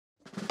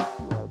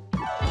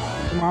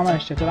máme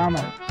ještě, to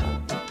dáme.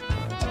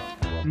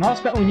 No,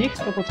 jsme u nich,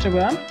 to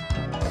potřebujeme.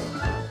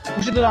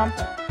 Už si to dám.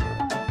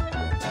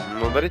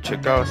 No tady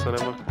čekal se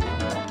nebo...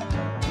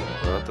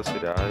 No to si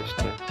dá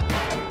ještě.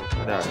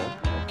 Dá, ne?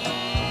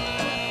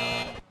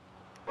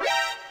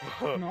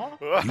 No.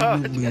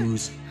 You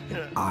lose,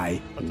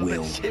 I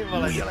will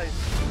win.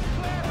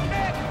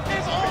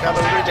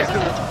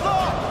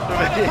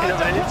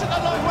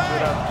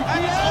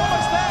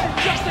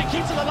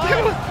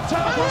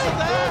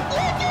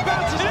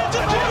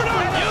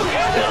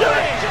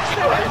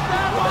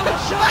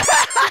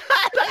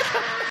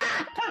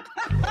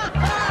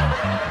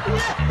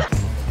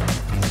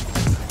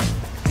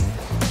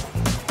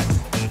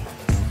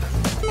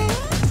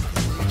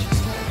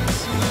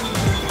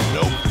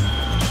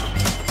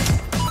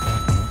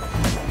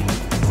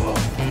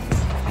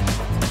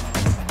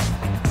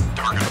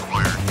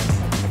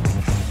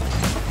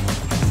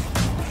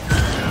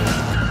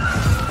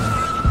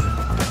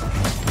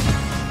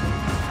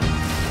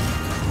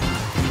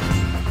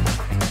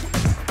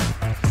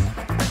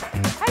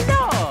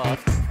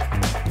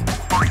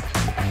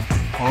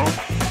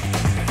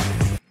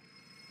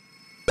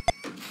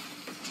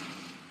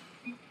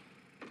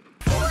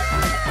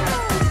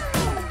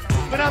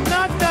 But I'm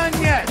not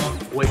done yet!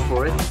 Wait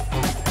for it.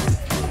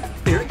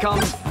 Here it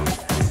comes.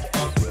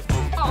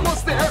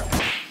 Almost there.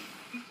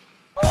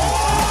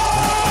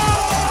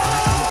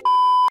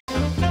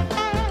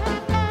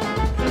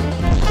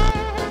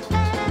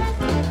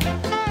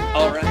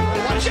 All right.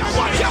 Watch out,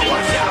 watch out,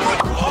 watch out!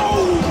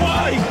 Oh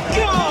my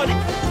god!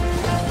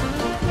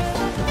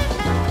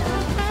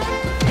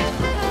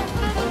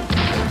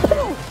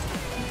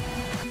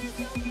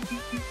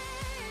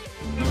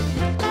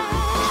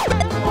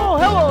 Oh,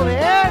 hello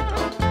there!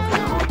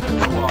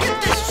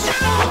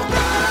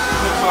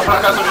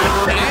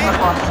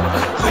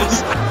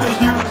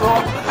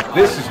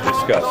 This is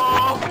disgusting.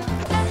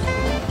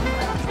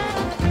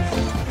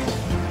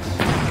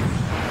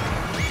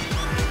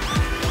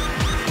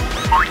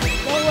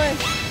 No way!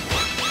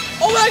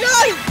 Oh my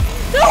god!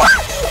 No way!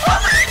 Oh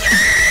my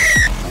god!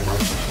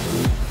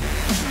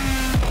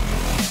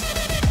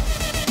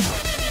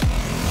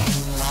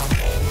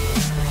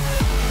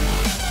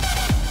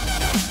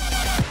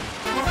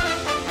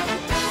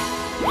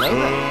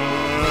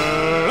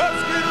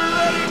 Let's get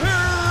ready to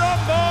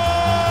rumble!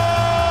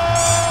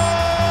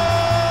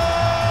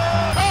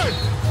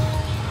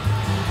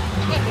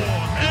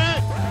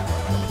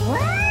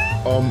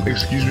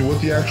 Excuse me, what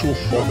the actual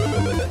fuck?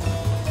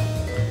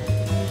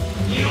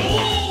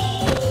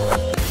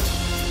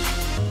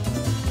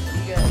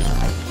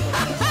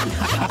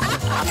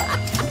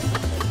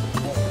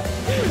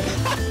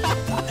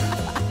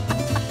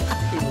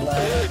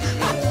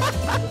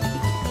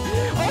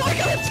 Oh, I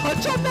got a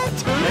touch on that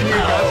too!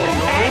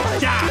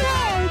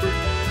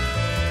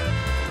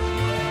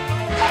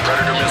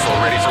 Predator missile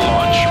ready for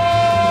launch.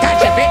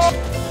 Gotcha, bitch!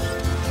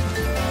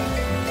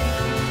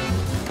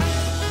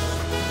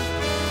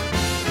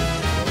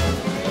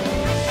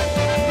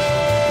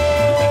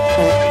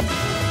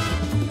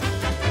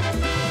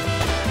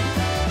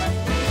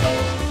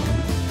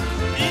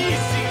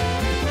 Easy!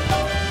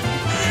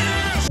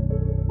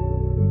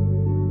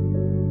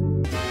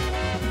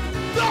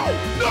 No!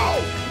 No!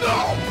 No!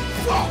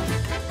 Fuck!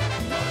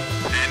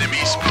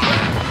 Enemy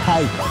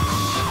spotted.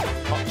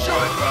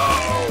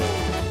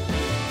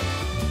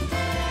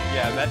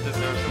 Yeah, that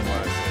deserves a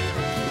worse.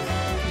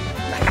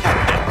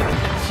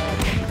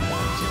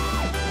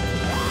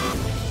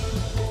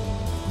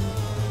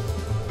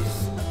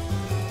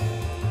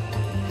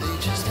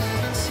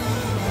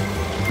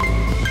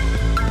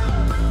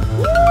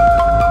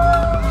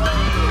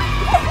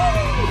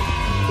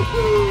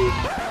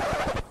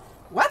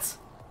 What?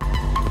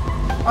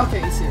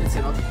 Okay, it's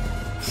in, okay.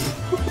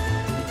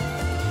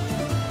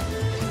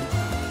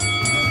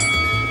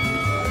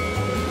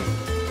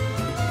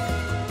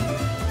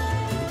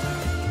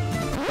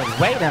 But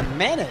wait a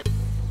minute!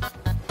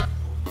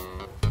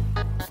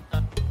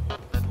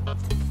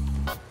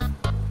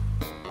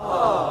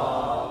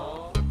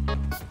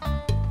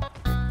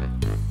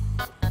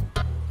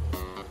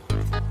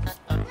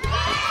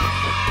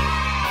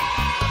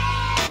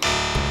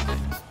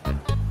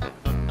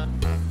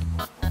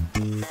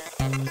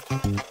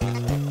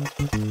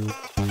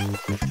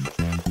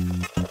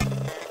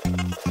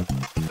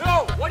 No!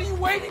 What are you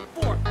waiting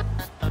for?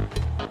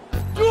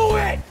 Do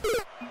it!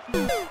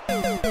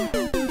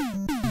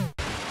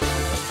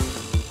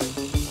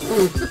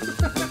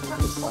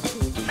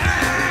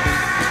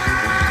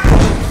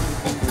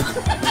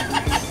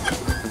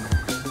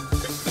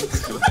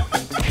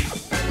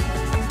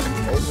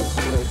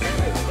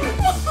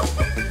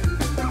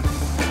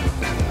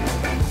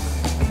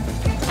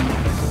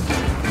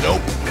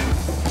 Nope.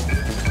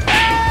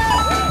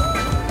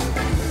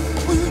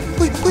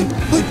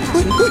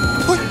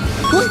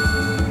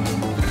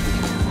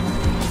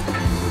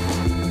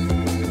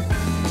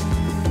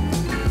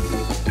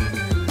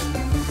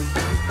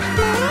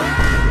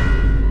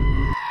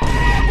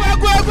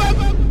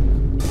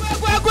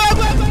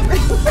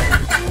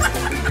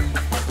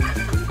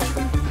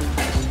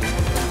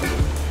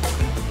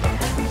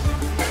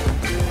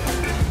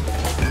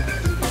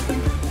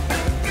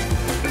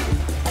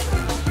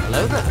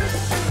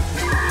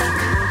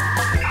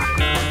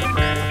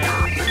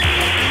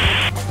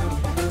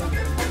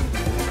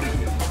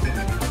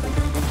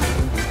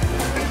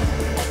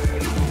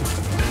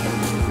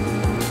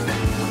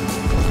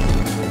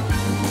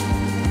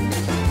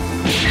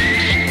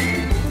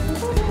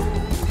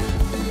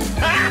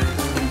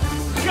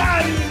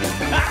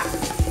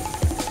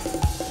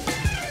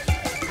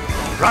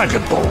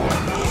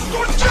 Dragonborn!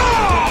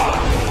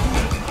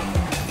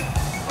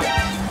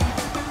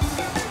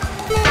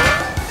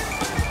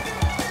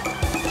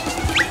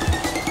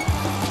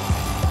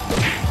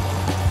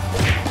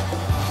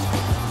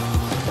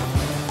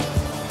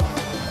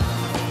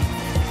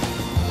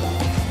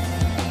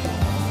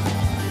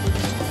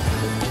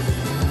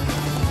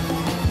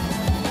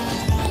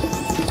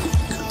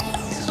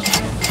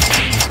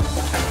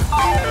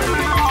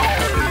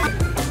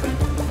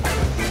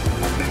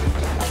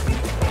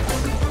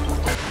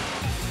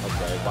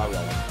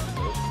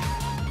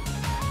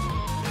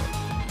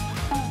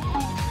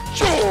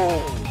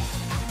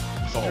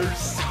 You're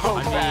so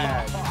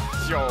bad.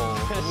 Yo.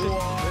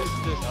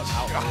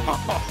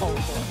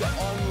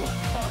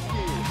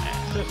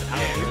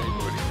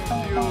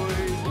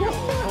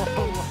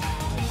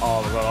 Oh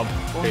my god,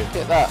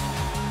 get that.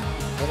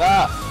 Get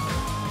that.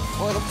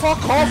 What the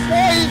fuck off?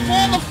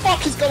 What the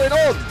fuck is going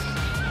on?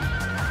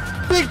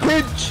 Big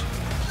pinch!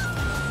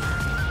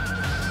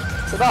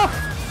 It's enough!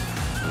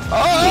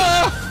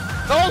 Ah!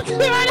 No,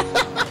 get it!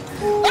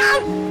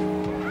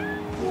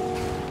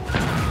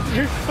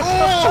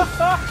 Oh!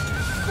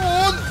 Go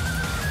on!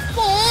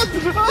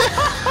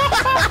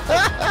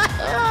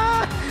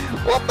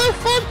 What the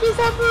fuck just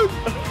happened?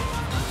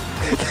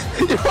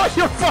 You're on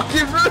your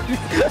fucking roof!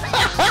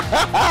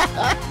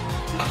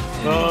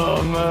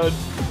 Oh man.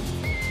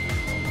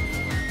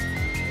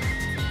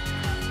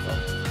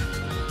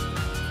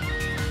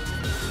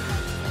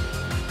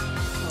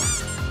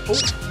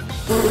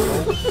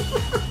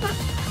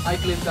 I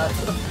claim that.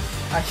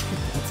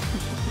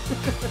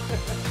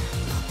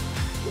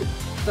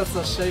 That's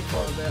a shape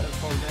for the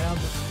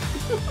hand.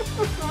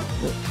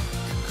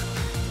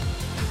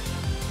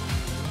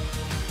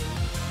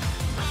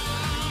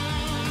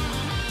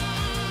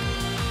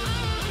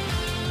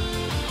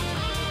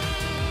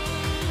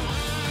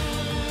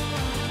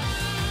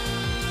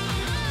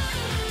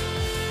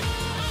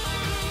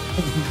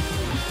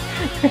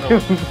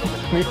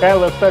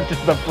 Mikhailo touches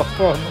the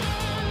platform.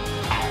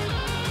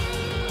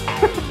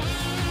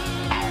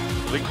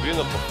 Klik weer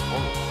naar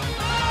platform.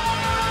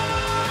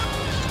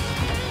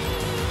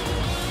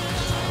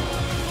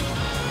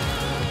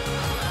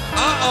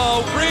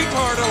 Uh-oh,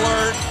 retard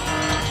alert!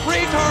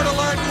 Retard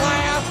alert,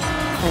 class!